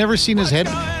see. I've never seen his head.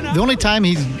 The only time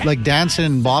he's like dancing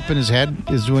and bopping his head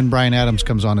is when Bryan Adams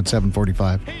comes on at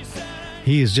 7:45.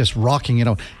 He is just rocking it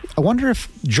out. I wonder if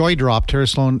Joy Drop, Tara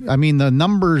Sloan, I mean, the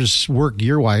numbers work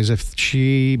year-wise. If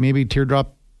she maybe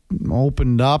Teardrop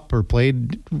opened up or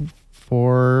played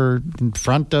for in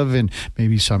front of and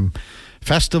maybe some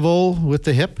festival with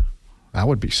the hip, that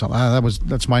would be something.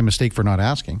 That's my mistake for not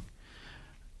asking.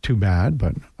 Too bad,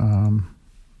 but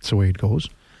it's the way it goes.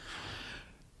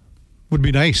 Would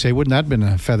be nice, eh? Wouldn't that have been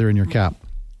a feather in your cap?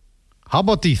 How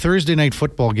about the Thursday night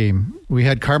football game? We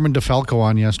had Carmen DeFalco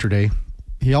on yesterday.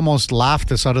 He almost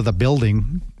laughed us out of the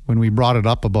building when we brought it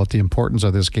up about the importance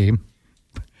of this game.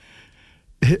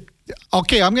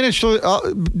 Okay, I'm going to show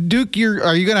Duke.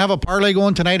 Are you going to have a parlay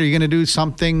going tonight? Are you going to do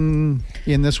something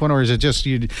in this one, or is it just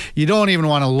you don't even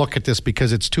want to look at this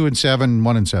because it's 2-7,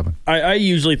 1-7? I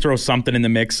usually throw something in the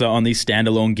mix on these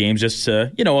standalone games, just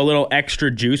to, a little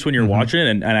extra juice when you're watching it.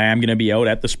 And I am going to be out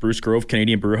at the Spruce Grove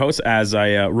Canadian Brewhouse as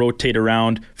I rotate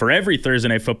around for every Thursday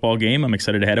night football game. I'm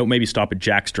excited to head out. Maybe stop at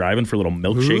Jack's Drive-In for a little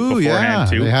milkshake beforehand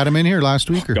too. They had him in here last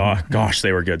week. Gosh,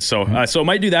 they were good. So I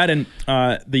might do that, and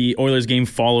the Oilers game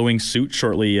following suit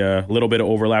shortly. A little bit of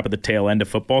overlap at the tail end of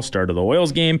football, start of the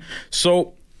Oils game.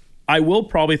 So I will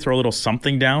probably throw a little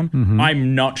something down.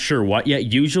 I'm not sure what yet.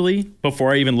 Usually,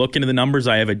 before I even look into the numbers,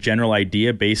 I have a general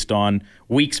idea based on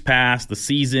weeks past, the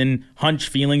season, hunch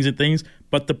feelings and things.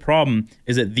 But the problem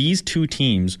is that these two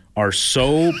teams are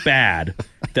so bad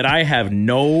that I have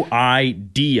no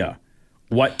idea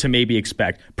what to maybe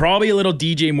expect. Probably a little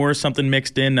DJ Moore, something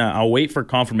mixed in. I'll wait for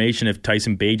confirmation if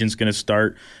Tyson Bagent's going to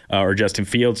start or Justin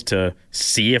Fields to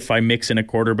see if I mix in a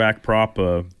quarterback prop.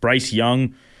 Bryce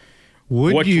Young.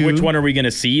 Which one are we going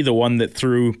to see? The one that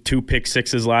threw 2 pick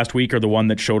sixes last week or the one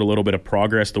that showed a little bit of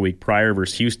progress the week prior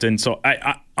versus Houston? So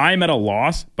I'm at a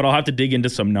loss, but I'll have to dig into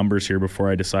some numbers here before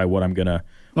I decide what I'm going to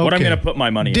put my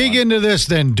money on. Dig into this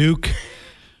then, Duke.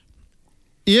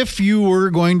 If you were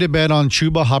going to bet on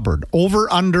Chuba Hubbard, over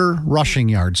under rushing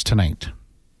yards tonight,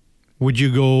 would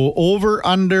you go over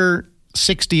under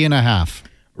 60.5?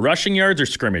 Rushing yards or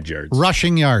scrimmage yards?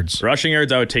 Rushing yards. Rushing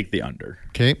yards, I would take the under.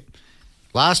 Okay.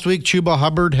 Last week, Chuba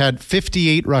Hubbard had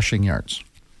 58 rushing yards.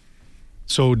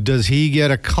 So does he get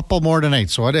a couple more tonight?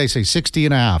 So what did I say?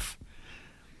 60.5.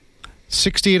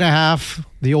 60.5,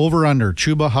 the over under.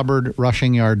 Chuba Hubbard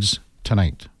rushing yards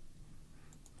tonight.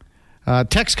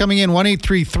 Text coming in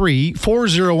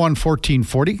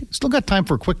 1-833-401-1440. Still got time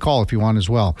for a quick call if you want as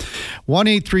well.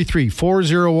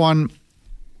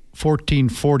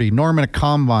 1-833-401-1440. Norman at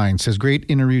Combine says, great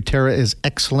interview. Tara is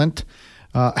excellent.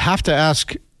 Have to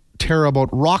ask Tara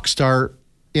about Rockstar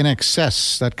in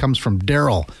Excess. That comes from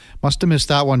Daryl. Must have missed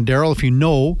that one. Daryl, if you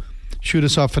know, shoot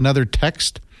us off another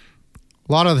text.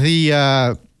 A lot of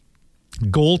the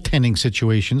goaltending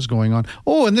situations going on.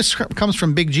 Oh, and this comes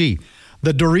from Big G.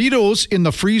 The Doritos in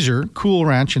the freezer, Cool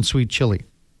Ranch and Sweet Chili.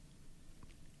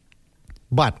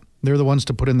 But they're the ones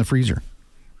to put in the freezer.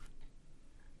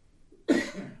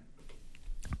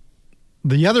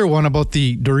 The other one about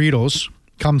the Doritos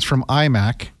comes from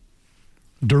iMac.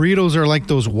 Doritos are like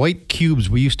those white cubes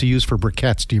we used to use for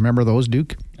briquettes. Do you remember those,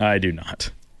 Duke? I do not.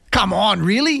 Come on,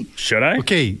 really? Should I?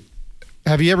 Okay.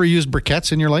 Have you ever used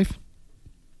briquettes in your life?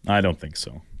 I don't think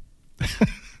so.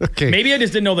 Okay. Maybe I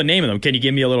just didn't know the name of them. Can you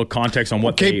give me a little context on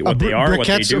what they are, what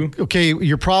they do? Okay,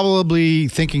 you're probably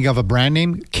thinking of a brand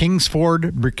name,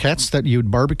 Kingsford briquettes that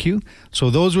you'd barbecue. So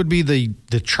those would be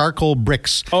the charcoal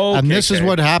bricks. Oh, and this is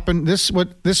what happened. This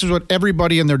is what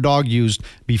everybody and their dog used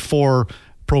before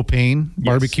propane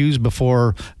barbecues,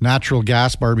 before natural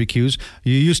gas barbecues.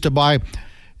 You used to buy.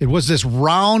 It was this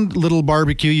round little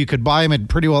barbecue. You could buy them at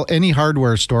pretty well any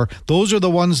hardware store. Those are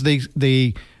the ones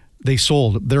they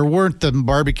sold. There weren't the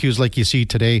barbecues like you see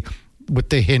today with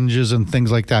the hinges and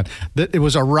things like that. It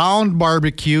was a round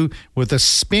barbecue with a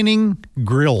spinning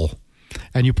grill,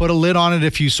 and you put a lid on it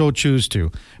if you so choose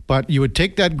to. But you would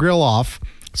take that grill off.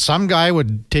 Some guy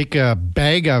would take a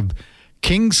bag of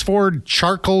Kingsford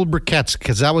charcoal briquettes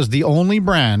because that was the only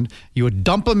brand. You would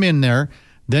dump them in there.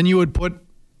 Then you would put,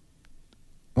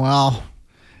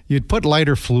 you'd put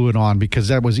lighter fluid on because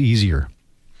that was easier.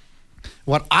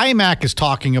 What iMac is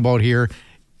talking about here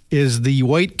is the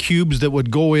white cubes that would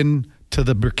go into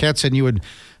the briquettes, and you would,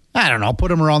 put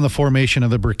them around the formation of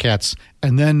the briquettes,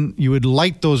 and then you would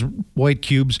light those white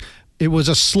cubes. It was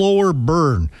a slower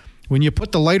burn. When you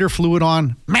put the lighter fluid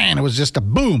on, man, it was just a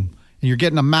boom, and you're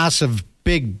getting a massive,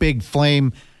 big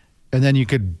flame, and then you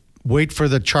could wait for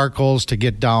the charcoals to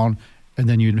get down, and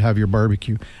then you'd have your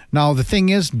barbecue. Now, the thing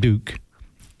is, Duke,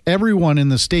 everyone in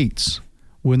the States,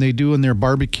 when they do in their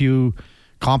barbecue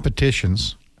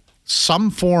competitions,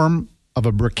 some form of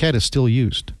a briquette is still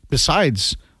used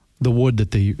besides the wood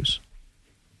that they use.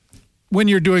 When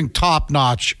you're doing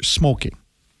top-notch smoking,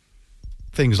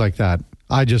 things like that.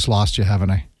 I just lost you, haven't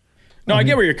I? No, I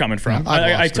get where you're coming from.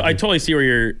 I totally see where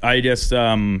you're.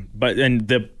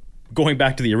 Going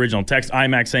back to the original text,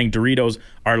 iMac saying Doritos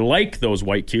are like those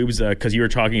white cubes because you were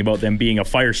talking about them being a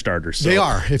fire starter. So, they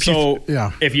are.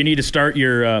 If you need to start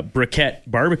your briquette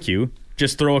barbecue,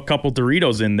 just throw a couple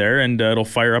Doritos in there and it'll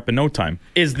fire up in no time.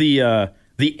 Is the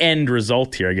end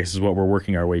result here, I guess, is what we're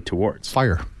working our way towards.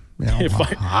 Fire.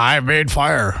 I made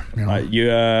fire.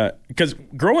 Because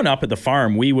growing up at the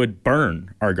farm, we would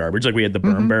burn our garbage. Like we had the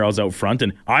burn barrels out front,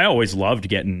 and I always loved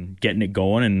getting it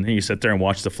going. And you sit there and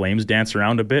watch the flames dance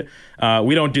around a bit.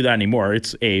 We don't do that anymore.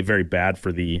 It's very bad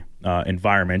for the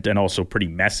environment and also pretty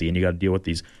messy. And you got to deal with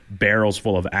these barrels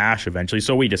full of ash eventually.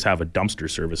 So we just have a dumpster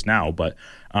service now. But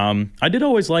I did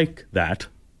always like that.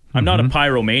 I'm not a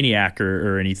pyromaniac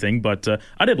or anything, but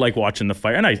I did like watching the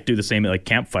fire. And I do the same at like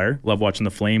campfire. Love watching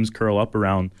the flames curl up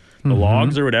around the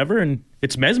logs or whatever. And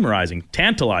it's mesmerizing,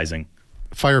 tantalizing.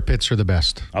 Fire pits are the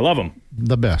best. I love them.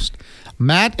 The best.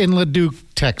 Matt in Leduc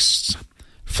texts,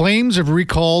 Flames have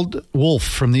recalled Wolf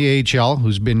from the AHL,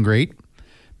 who's been great.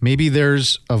 Maybe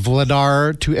there's a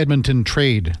Vladar to Edmonton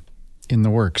trade. in the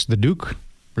works. The Duke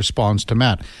responds to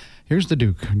Matt. Here's the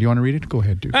Duke. Do you want to read it? Go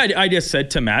ahead, Duke. I just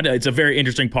said to Matt, it's a very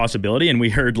interesting possibility, and we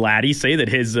heard Laddie say that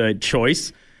his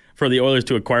choice for the Oilers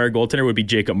to acquire a goaltender would be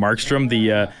Jacob Markstrom.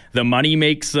 The money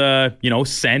makes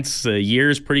sense.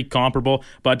 Year's pretty comparable,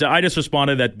 but I just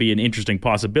responded that'd be an interesting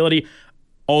possibility.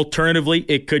 Alternatively,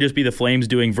 it could just be the Flames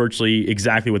doing virtually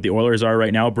exactly what the Oilers are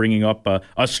right now, bringing up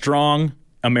a strong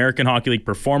American Hockey League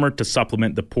performer to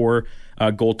supplement the poor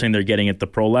goaltending they're getting at the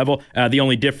pro level. The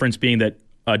only difference being that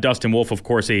Dustin Wolf, of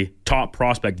course, the top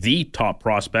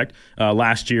prospect,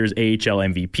 last year's AHL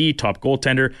MVP, top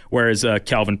goaltender, whereas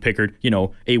Calvin Pickard,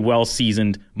 a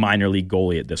well-seasoned minor league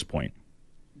goalie at this point.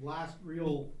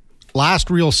 Last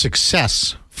real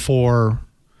success for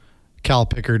Cal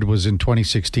Pickard was in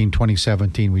 2016,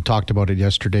 2017. We talked about it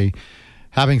yesterday.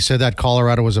 Having said that,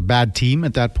 Colorado was a bad team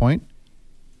at that point.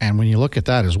 And when you look at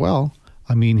that as well,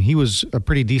 I mean, he was a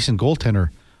pretty decent goaltender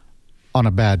on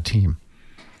a bad team.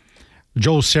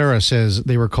 Joe Serra says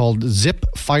they were called Zip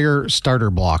Fire Starter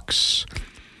Blocks.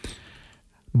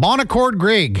 Bonaccord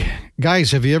Greg.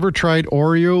 Guys, have you ever tried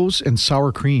Oreos and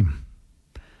sour cream?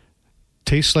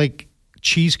 Tastes like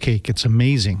cheesecake. It's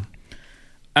amazing.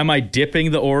 Am I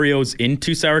dipping the Oreos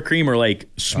into sour cream or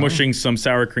like smushing some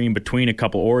sour cream between a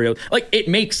couple Oreos? Like, it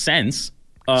makes sense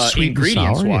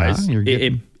ingredients-wise. Yeah,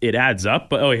 it adds up.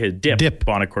 But, dip.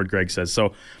 Bonaccord Greg says.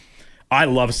 So, I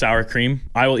love sour cream.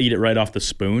 I will eat it right off the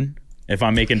spoon. If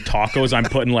I'm making tacos, I'm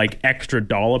putting like extra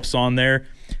dollops on there.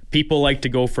 People like to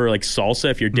go for like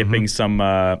salsa if you're dipping some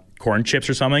corn chips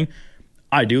or something.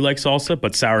 I do like salsa,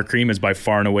 but sour cream is by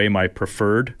far and away my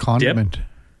preferred condiment. Dip.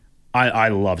 I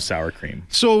love sour cream.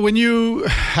 So when you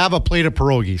have a plate of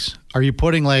pierogies, are you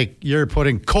putting you're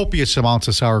putting copious amounts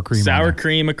of sour cream? Sour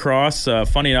cream across.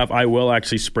 Funny enough, I will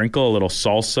actually sprinkle a little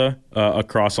salsa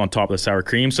across on top of the sour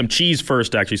cream. Some cheese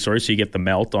first, actually, so you get the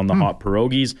melt on the hot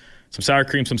pierogies. Some sour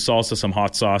cream, some salsa, some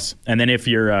hot sauce. And then if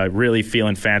you're really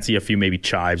feeling fancy, a few maybe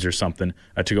chives or something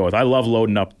to go with. I love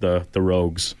loading up the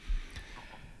rogues.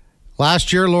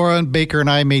 Last year, Laura and Baker and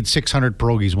I made 600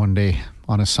 pierogies one day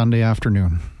on a Sunday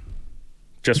afternoon.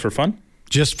 Just for fun?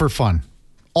 Just for fun.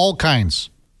 All kinds.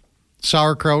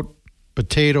 Sauerkraut,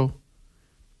 potato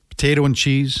and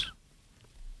cheese.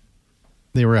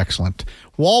 They were excellent.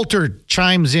 Walter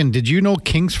chimes in. Did you know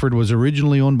Kingsford was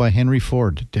originally owned by Henry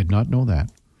Ford? Did not know that.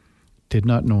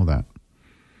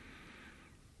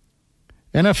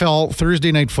 NFL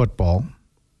Thursday Night Football.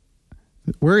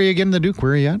 Where are you again, the Duke?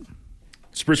 Where are you at?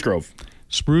 Spruce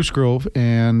Grove.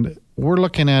 And we're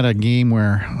looking at a game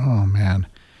where, oh man.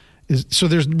 So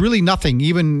there's really nothing,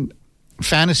 even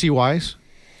fantasy-wise?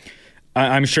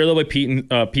 I'm sure there'll be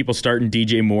people starting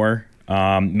DJ Moore.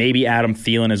 Maybe Adam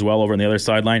Thielen as well over on the other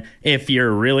sideline. If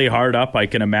you're really hard up, I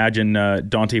can imagine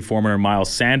Dante Foreman or Miles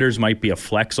Sanders might be a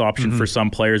flex option for some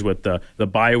players with the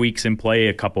bye weeks in play.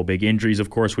 A couple big injuries, of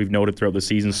course, we've noted throughout the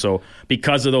season. So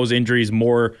because of those injuries,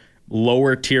 more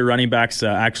lower tier running backs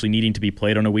actually needing to be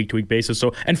played on a week-to-week basis.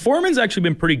 So, and Foreman's actually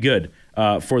been pretty good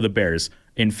for the Bears,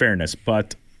 in fairness.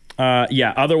 But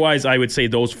otherwise, I would say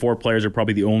those four players are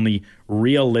probably the only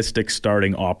realistic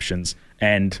starting options.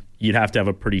 And you'd have to have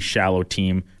a pretty shallow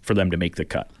team for them to make the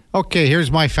cut. Okay, here's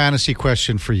my fantasy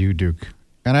question for you, Duke.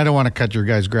 And I don't want to cut your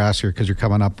guys' grass here because you're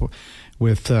coming up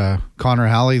with Connor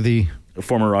Halley, the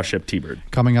former Raw Ship T-Bird,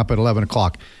 coming up at 11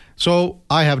 o'clock. So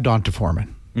I have Donta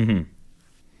Foreman. Mm-hmm.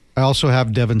 I also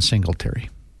have Devin Singletary.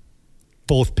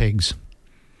 Both pigs.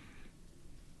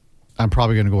 I'm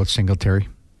probably going to go with Singletary.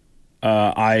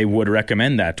 I would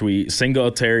recommend that.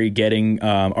 Singletary getting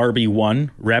RB1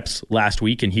 reps last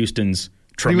week in Houston's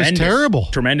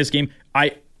tremendous game.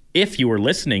 If you were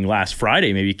listening last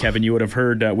Friday, maybe, Kevin, you would have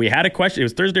heard we had a question. It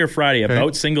was Thursday or Friday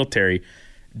about Singletary.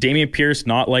 Damian Pierce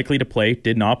not likely to play,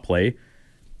 did not play.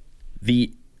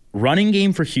 The running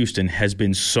game for Houston has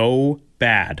been so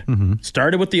bad. Mm-hmm.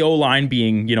 Started with the O-line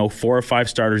being 4 or 5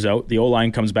 starters out. The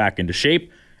O-line comes back into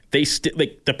shape.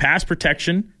 The pass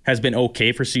protection has been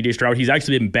okay for C.J. Stroud. He's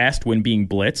actually been best when being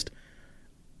blitzed.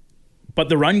 But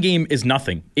the run game is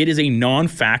nothing. It is a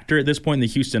non-factor at this point in the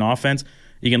Houston offense.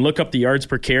 You can look up the yards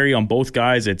per carry on both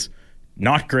guys. It's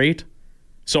not great.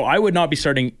 So I would not be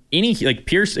starting any...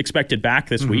 Pierce expected back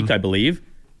this week, I believe.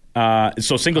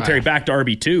 So Singletary back to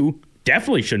RB2.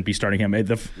 Definitely shouldn't be starting him.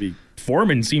 The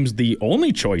Foreman seems the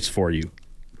only choice for you.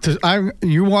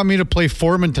 You want me to play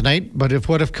Foreman tonight, but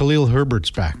what if Khalil Herbert's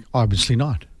back? Obviously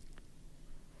not.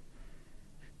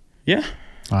 Yeah.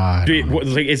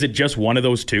 Is it just one of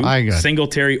those two?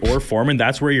 Singletary or Foreman?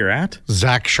 That's where you're at?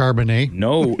 Zach Charbonnet?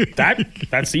 No,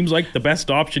 that seems like the best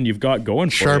option you've got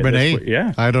going for Charbonnet?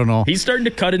 Yeah. I don't know. He's starting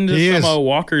to cut into some of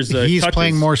Walker's He's touches.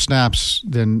 Playing more snaps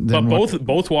than But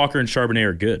both Walker and Charbonnet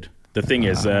are good. the thing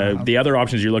is, the other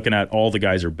options you're looking at, all the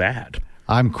guys are bad.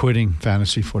 I'm quitting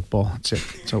fantasy football. That's it.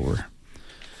 It's over.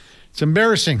 It's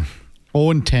embarrassing.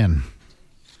 0-10.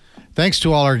 Thanks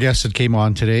to all our guests that came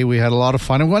on today. We had a lot of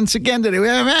fun. And once again today,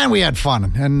 we had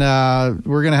fun. And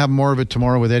we're going to have more of it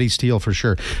tomorrow with Eddie Steele for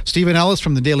sure. Stephen Ellis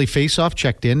from the Daily Faceoff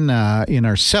checked in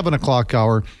our 7 o'clock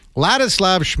hour.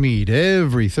 Ladislav Schmid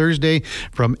every Thursday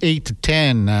from 8 to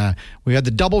 10. We had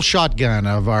the double shotgun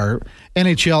of our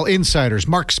NHL insiders,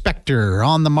 Mark Spector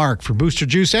on the mark for Booster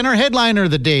Juice, and our headliner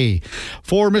of the day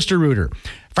for Mr. Reuter,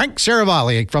 Frank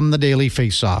Saravalli from the Daily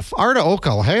Faceoff. Arda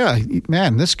Okal, hey,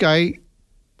 man, this guy,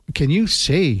 can you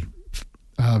say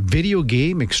video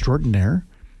game extraordinaire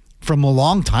from a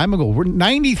long time ago? We're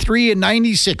 93 and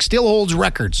 96, still holds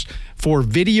records for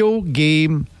video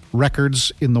game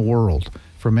records in the world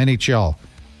from NHL.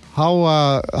 How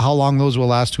long those will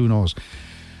last, who knows?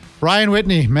 Ryan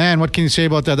Whitney, man, what can you say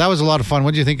about that? That was a lot of fun.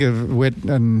 What do you think of Whit?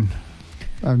 And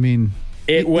I mean,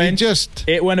 it went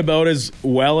about as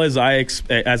well as I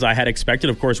had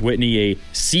expected. Of course, Whitney, a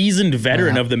seasoned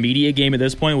veteran of the media game at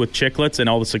this point with Chicklets and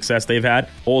all the success they've had.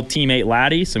 Old teammate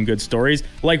Laddie, some good stories.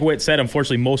 Like Whit said,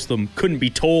 unfortunately, most of them couldn't be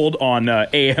told on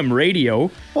AM radio.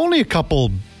 Only a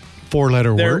couple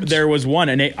four-letter words. There was one,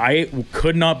 and I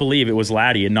could not believe it was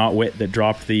Laddie and not Whit that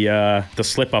dropped the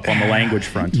slip-up on the language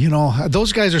front. You know,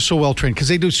 those guys are so well-trained because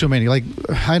they do so many. Like,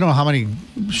 I don't know how many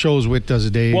shows Whit does a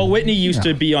day. Well, Whitney used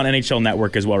to be on NHL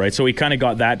Network as well, right? So he kind of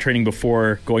got that training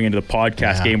before going into the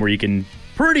podcast game where you can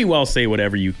pretty well say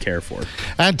whatever you care for.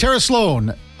 And Tara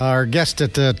Sloan, our guest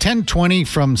at 10:20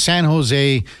 from San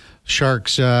Jose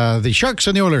Sharks. The Sharks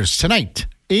and the Oilers tonight,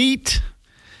 8.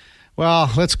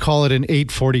 Well, let's call it an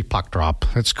 8:40 puck drop.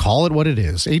 Let's call it what it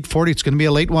is. 8:40, it's going to be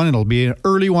a late one. It'll be an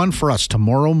early one for us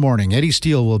tomorrow morning. Eddie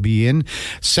Steele will be in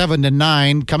 7 to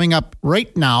 9. Coming up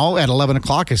right now at 11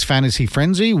 o'clock is Fantasy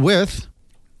Frenzy with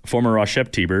former Ross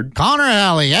Shep T-Bird, Connor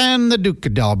Halley, and the Duke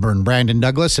of Delburn, Brandon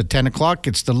Douglas. At 10 o'clock,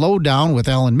 it's the Lowdown with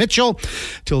Alan Mitchell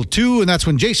till 2, and that's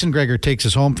when Jason Greger takes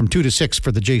us home from 2 to 6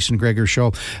 for the Jason Greger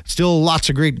Show. Still lots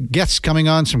of great guests coming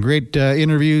on, some great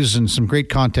interviews, and some great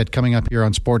content coming up here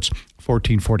on Sports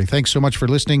 1440. Thanks so much for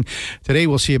listening today.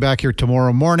 We'll see you back here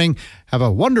tomorrow morning. Have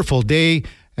a wonderful day,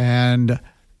 and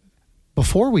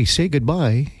before we say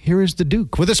goodbye, here is the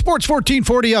Duke with a Sports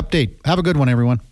 1440 update. Have a good one, everyone.